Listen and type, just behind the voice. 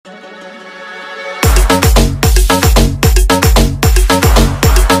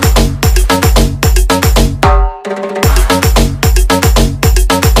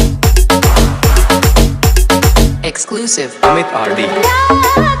Exclusive Amit RD.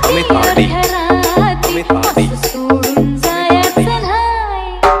 Amit RD. Amit RD.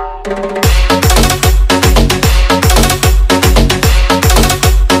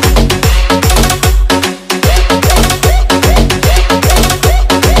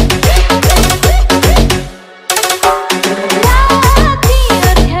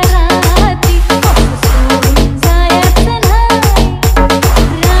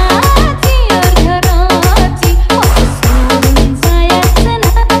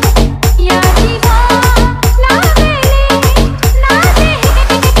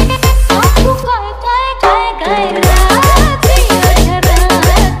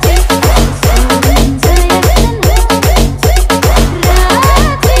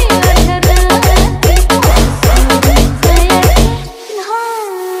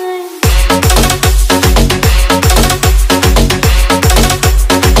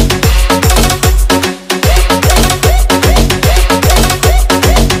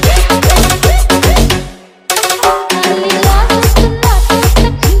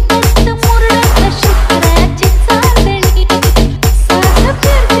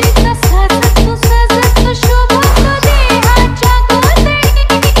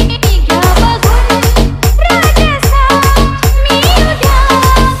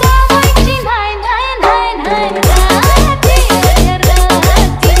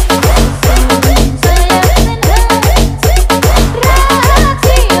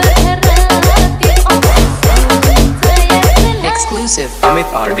 Amit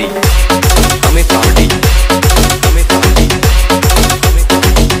RD. Amit RD. Amit RD.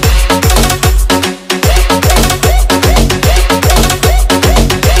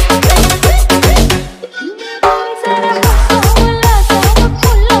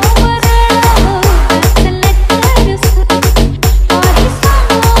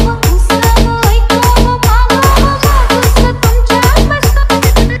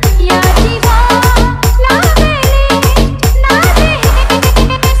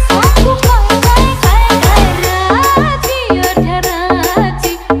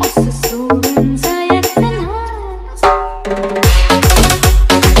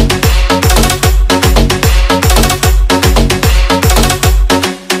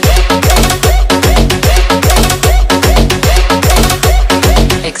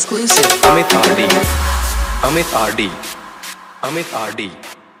 Exclusive Amit RD. Amit RD. Amit RD.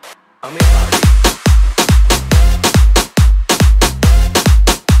 Amit RD.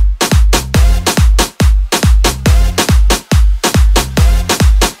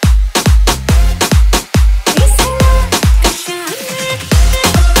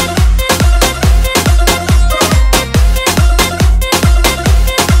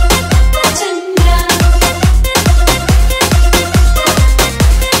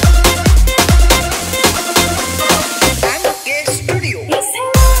 Studio.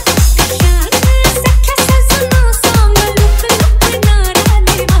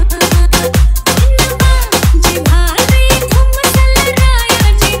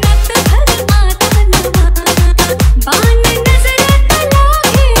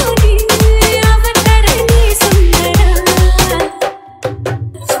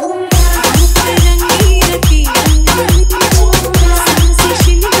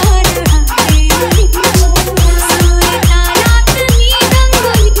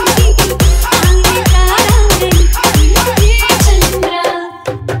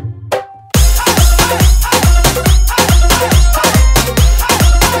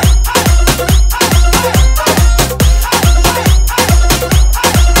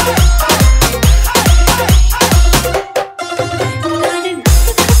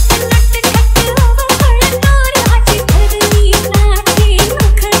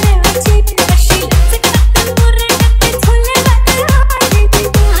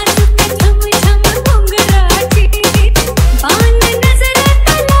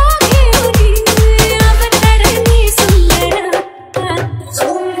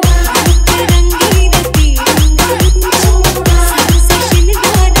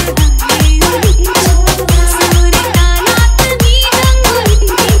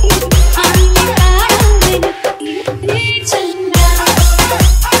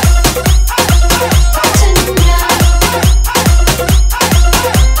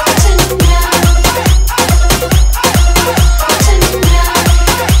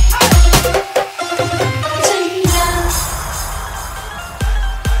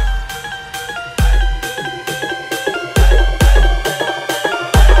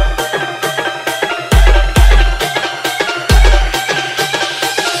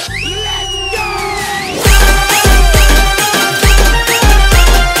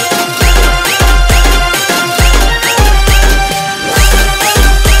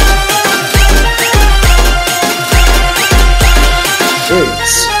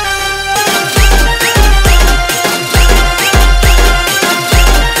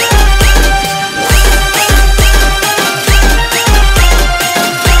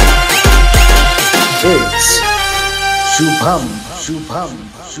 Shubham Shubham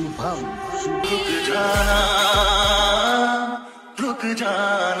Shubham रुक जाना, रुक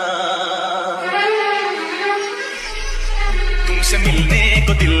जाना, तुमसे मिलने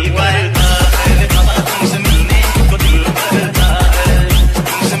को दिल करता है बाबा, तुमसे मिलने को दिल करता है,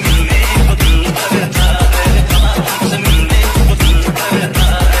 तुमसे मिलने को दिल करता है बाबा, तुमसे मिलने को दिल करता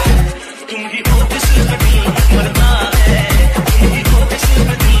है। तुम ही हो जिस पे दिल मरता है, तुम ही हो जिस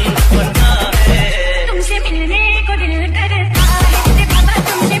पे दिल मरता है। तुमसे मिलने को दिल करता है बाबा,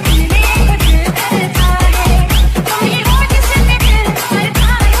 तुमसे मिलने को दिल करता है। तुम ही हो जिस पे दिल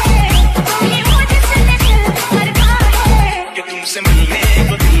मरता है, तुम ही हो जिस पे दिल मरता है। कि तुमसे मिलने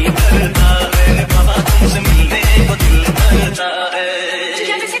को दिल करता है बाबा, तुमसे मिलने को दिल करता है।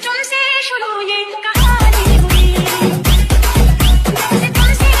 जब से तुमसे शुरू ये कहानी हुई, जब से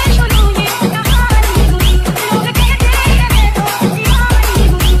तुमसे शुरू ये कहानी हुई, लोग कहते हैं मैं तो दीवानी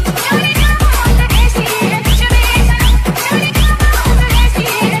हुई। जाने क्या बात ऐसी है तुझ में सनम, जाने क्या बात ऐसी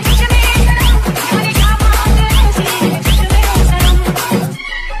है तुझ में सनम, जाने क्या बात ऐसी है तुझ में सनम।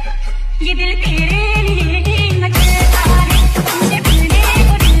 ये दिल तेरे लिए ही मचलता है, तुमसे मिलने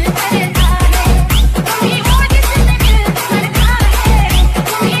को दिल करता है। तुम ही हो जिस पे दिल मरता है,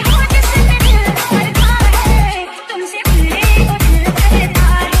 तुम ही हो जिस पे दिल मरता है। तुमसे मिलने को दिल करता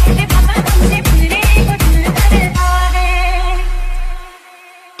है बाबा, तुमसे मिलने को दिल करता है।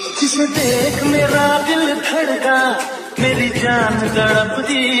 जिसे देख मेरा दिल धड़का, मेरी जान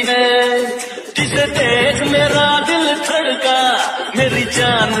तड़पती है। जिसे देख मेरा दिल धड़का, मेरी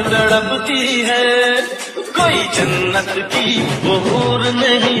जान तड़पती है। कोई जन्नत की वो हूर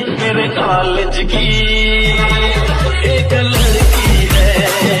नहीं, मेरे कॉलेज की एक लड़की है।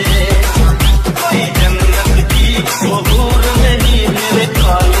 कोई जन्नत की वो हूर नहीं, मेरे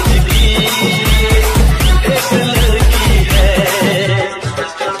कॉलेज की एक लड़की है।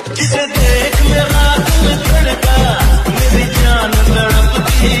 जिसे देख मेरा दिल धड़का, मेरी जान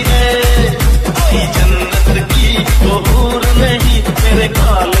तड़पती है। कोई जन्नत की वो हूर नहीं, मेरे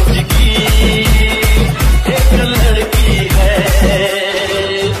कॉलेज की एक लड़की है।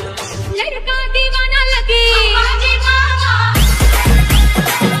 लड़का दीवाना लगे आजे बाबा,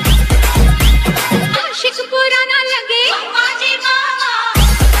 आशिक पुराना लगे आजे बाबा।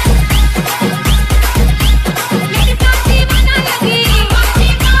 लड़का दीवाना लगे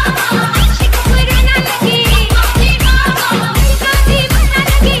आजे बाबा, आशिक पुराना लगे आजे बाबा। लड़का दीवाना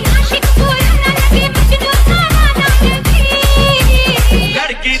लगे आशिक पुराना लगे, मुझको दीवाना लगे।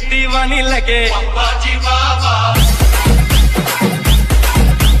 लड़की दीवानी लगे जी बाबा,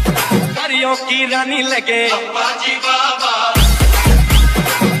 परियों की रानी लगे जी बाबा।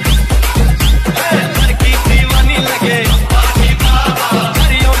 लड़की दीवानी लगे जी बाबा,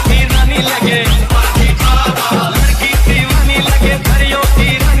 परियों की रानी लगे जी बाबा। लड़की दीवानी लगे, परियों की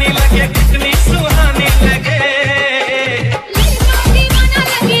रानी लगे, कितनी सुहानी लगे। लड़का दीवाना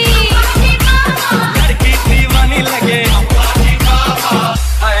लगे आजे बाबा, लड़की दीवानी लगे जी बाबा।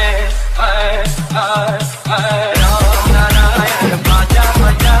 हाय हाय हाय हाय, राम नारायण बाजा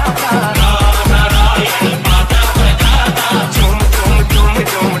बजाता, राम नारायण बाजा बजाता। झूम झूम झूम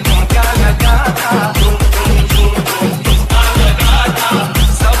झूम ठुमका लगाता, झूम झूम झूम झूम ठुमका लगाता।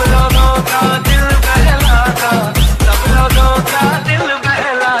 सब लोगों का दिल बहलाता, सब लोगों का दिल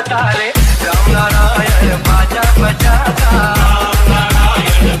बहलाता रे। राम नारायण बाजा बजाता, राम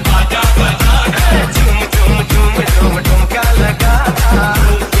नारायण बाजा बजाता। झूम झूम झूम झूम ठुमका लगाता,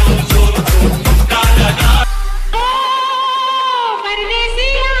 झूम झूम झूम ठुमका लगाता।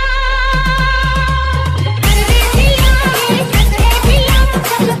 परदेसिया परदेसिया, ये सच है पिया,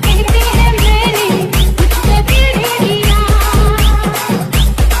 सब कहते हैं मैंने मुझको दिल दे दिया।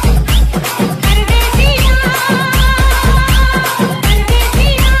 परदेसिया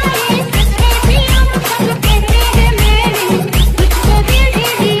परदेसिया, ये सच है पिया, सब कहते हैं मैंने मुझको दिल दे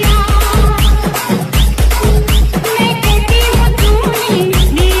दिया। मैं कहती हूँ तूने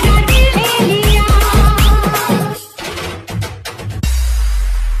मेरा दिल ले लिया।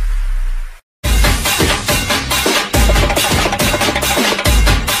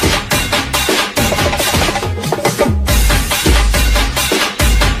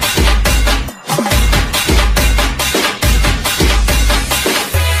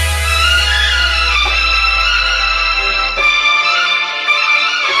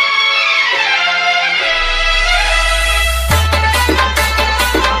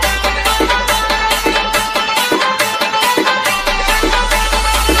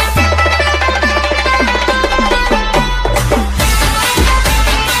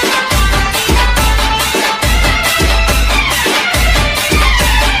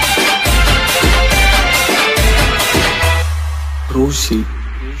 Rusi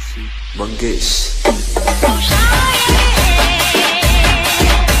Mangesh. शायर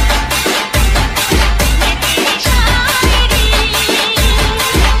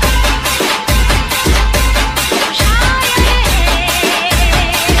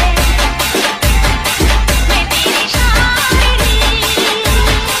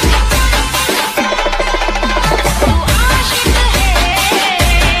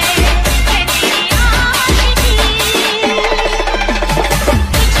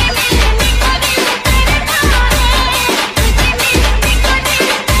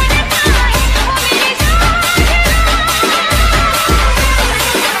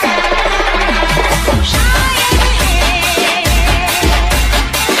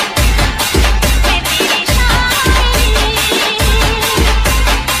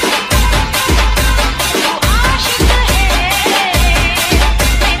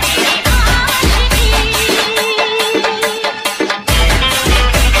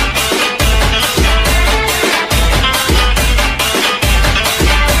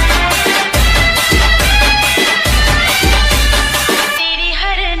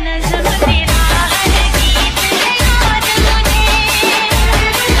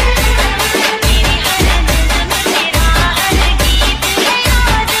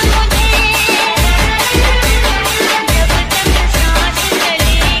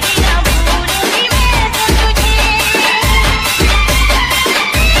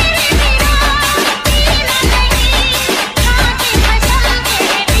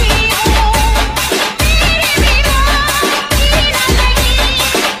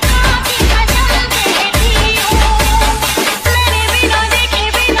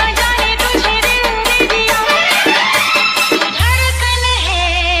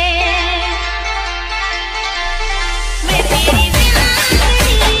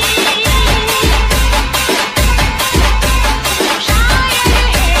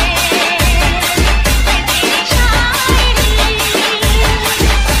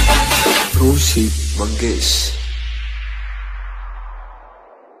मंगेश।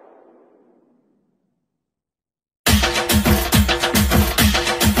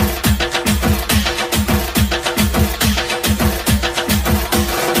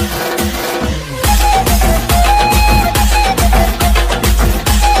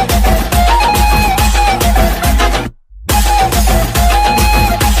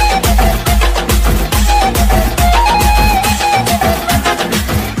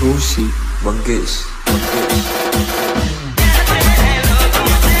 मंगेश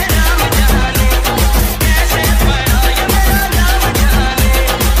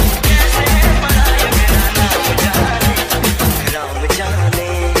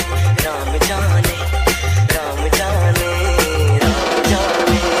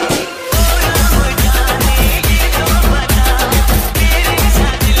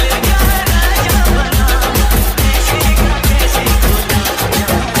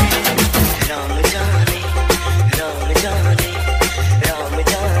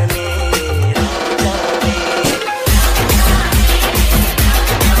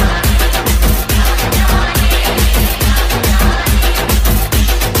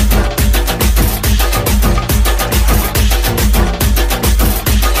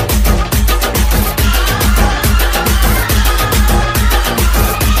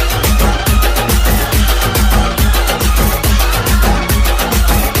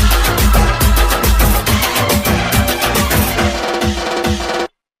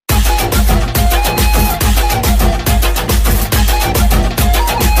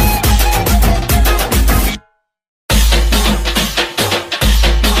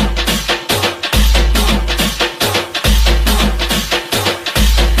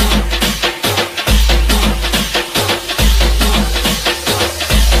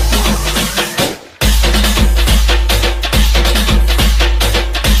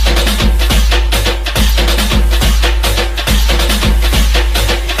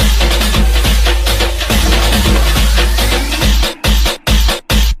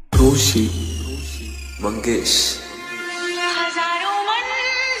मंगेश हजारों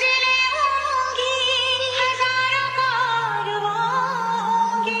मंजिलें होंगी, हजारों कारवां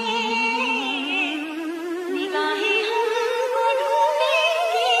होंगे, निगाहें हमको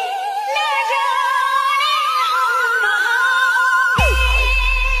ढूंढेंगी, न जाने हम कहाँ होंगे।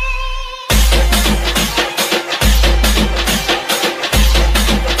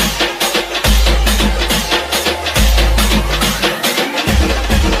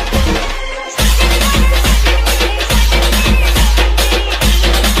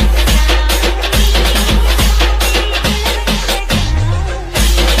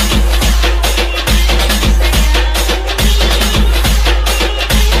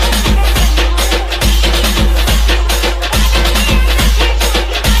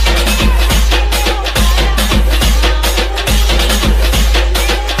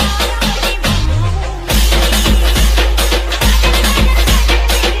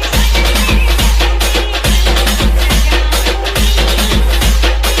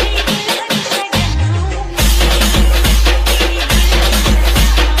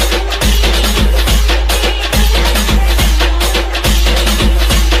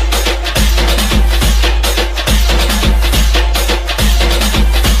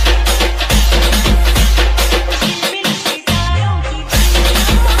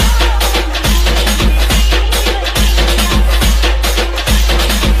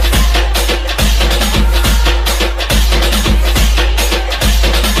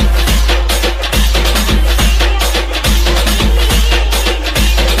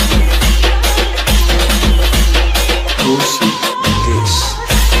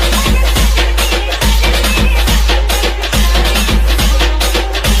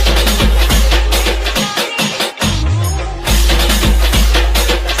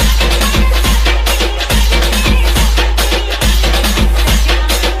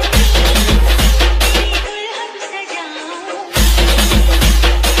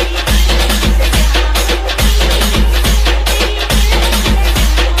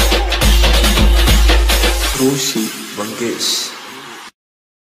 मंगेश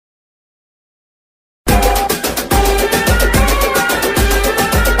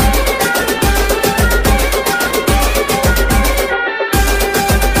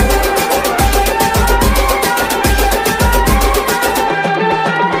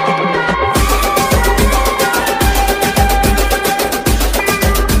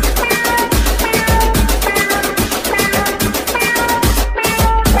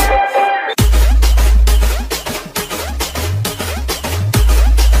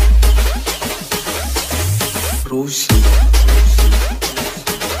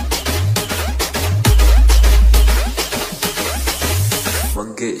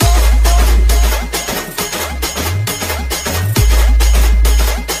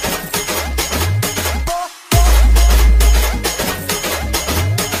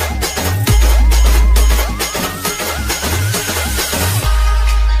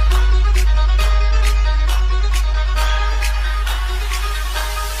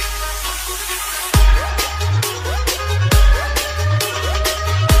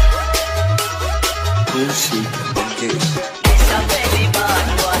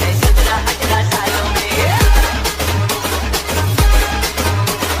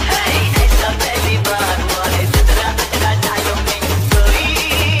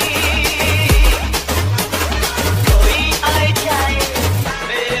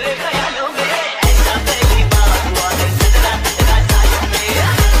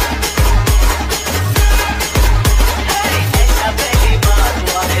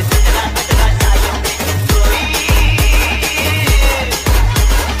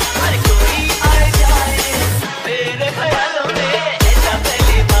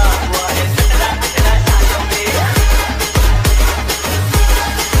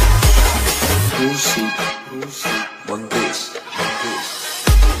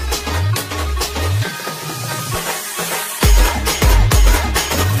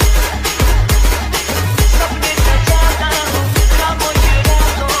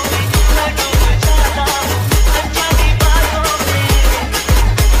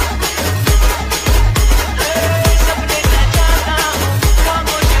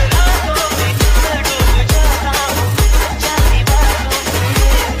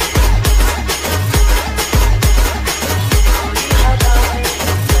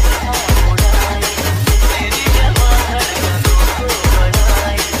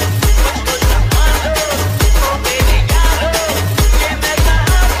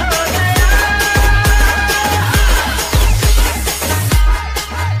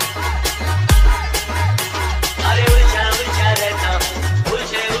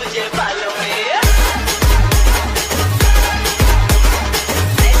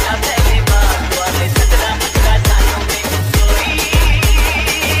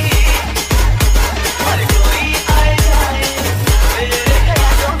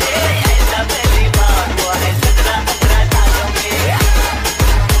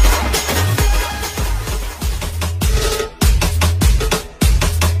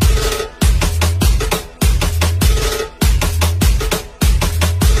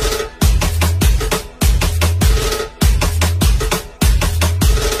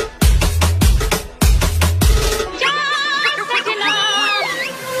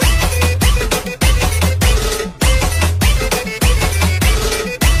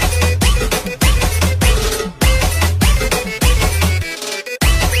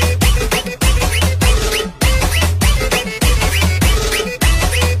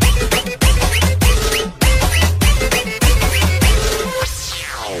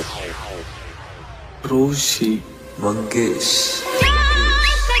रोशी मंगेश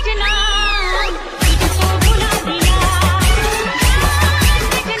सजना तुझको भुला दिया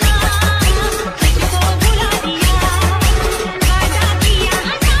सजना तुझको भुला दिया वादा किया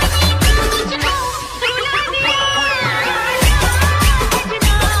तुझको भुला दिया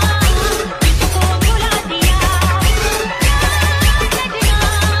सजना तुझको भुला दिया सजना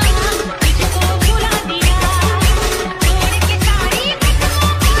तुझको भुला दिया छोड़ के सारी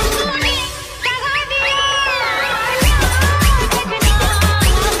कसमों को तूने दगा दिया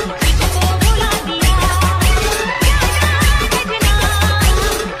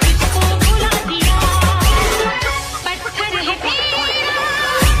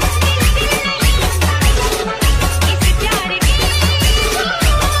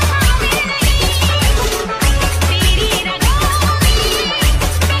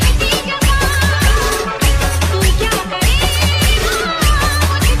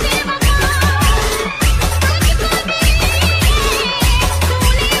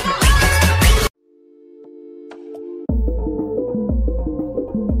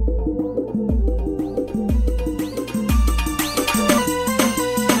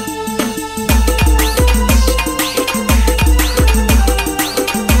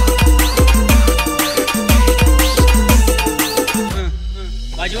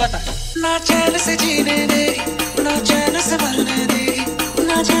ना चैन से जीने देगी, ना चैन से मरने देगी,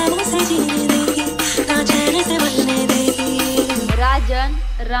 ना चैन से जीने देगी, ना चैन से मरने देगी। राजन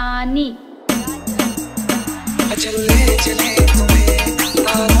रानी चले चले तुम्हें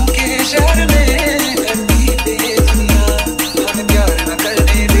तारों के शहर में करती पे दुनिया हमें प्यार न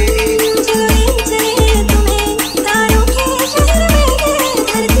करने देगी। चले चले तुम्हें तारों के शहर में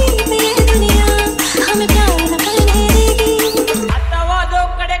करती पे दुनिया हमें प्यार न करने देगी। आता वादो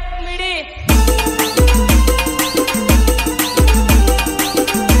कडक मिडी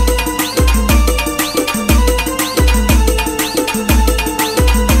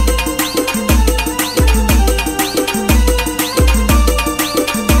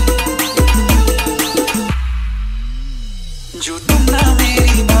जो तुम ना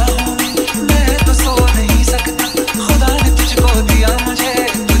मेरी बाहों में मैं तो सो नहीं सकता। खुदा ने तुझको दिया मुझे,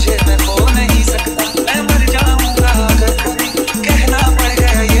 तुझे मैं खो नहीं सकता। मैं मर जाऊंगा अगर कभी कहना पड़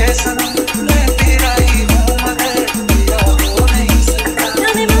गया ये सनम, मैं तेरा ही हूँ मगर तेरा हो नहीं सकता। ना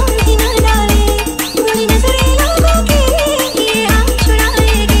मैं मोह ही ना डाले बुरी नजरें लोगों की, ये आँख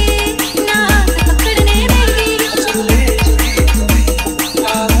छुड़ाएंगे ना हाथ पकड़ने देगी। चले चले तुम्हें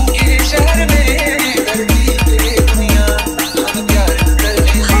तारों के शहर में करती पे दुनिया हमें प्यार न करने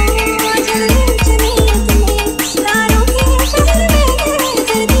देगी। चले चले तुम्हें तारों के शहर में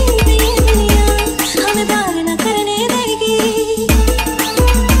करती पे दुनिया हमें प्यार न करने देगी।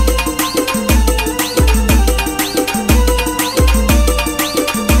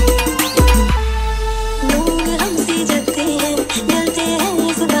 लोग हमसे जलते हैं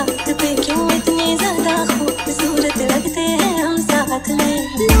इस बात पे, क्यों इतने ज्यादा खूबसूरत लगते हैं हम साथ में।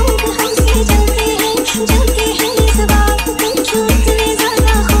 लोग हमसे जलते हैं इस बात पे, क्यों इतने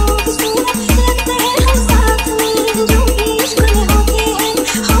ज्यादा खूबसूरत लगते हैं हम साथ में। जो भी इश्क में होते हैं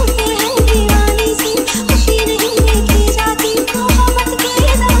दीवानी सी, खुशी नहीं देखी जाती मोहब्बत के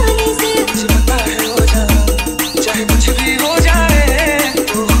जमाने से। मुझे पता है हो जाना चाहे कुछ भी हो जाए,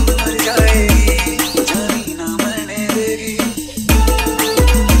 तो खुद मर जाएगी जानी ना मरने देगी।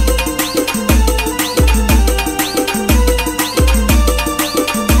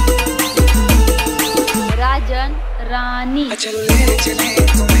 राजन रानी चले चले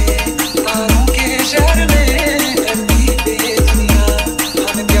तुम्हें तारों के शहर में करती पे दुनिया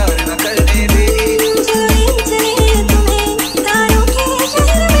हमें प्यार न करने देगी। चले चले तुम्हें तारों के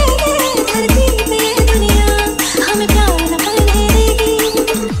शहर में करती पे दुनिया हमें प्यार न करने देगी।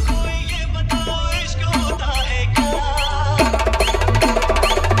 ये बताओ इश्क होता है क्या,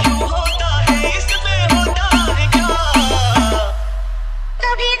 क्यों होता है इसमें होता है क्या।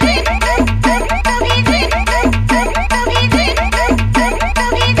 कभी देख कभी देख कभी देख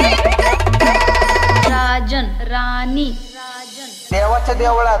कभी देख राजन रानी देवाच्या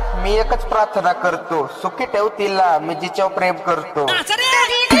देवळात मी एकच प्रार्थना करतो, सुखी ठेव तिला मी जिच्यावर प्रेम करतो।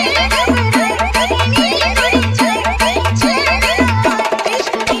 कभी देख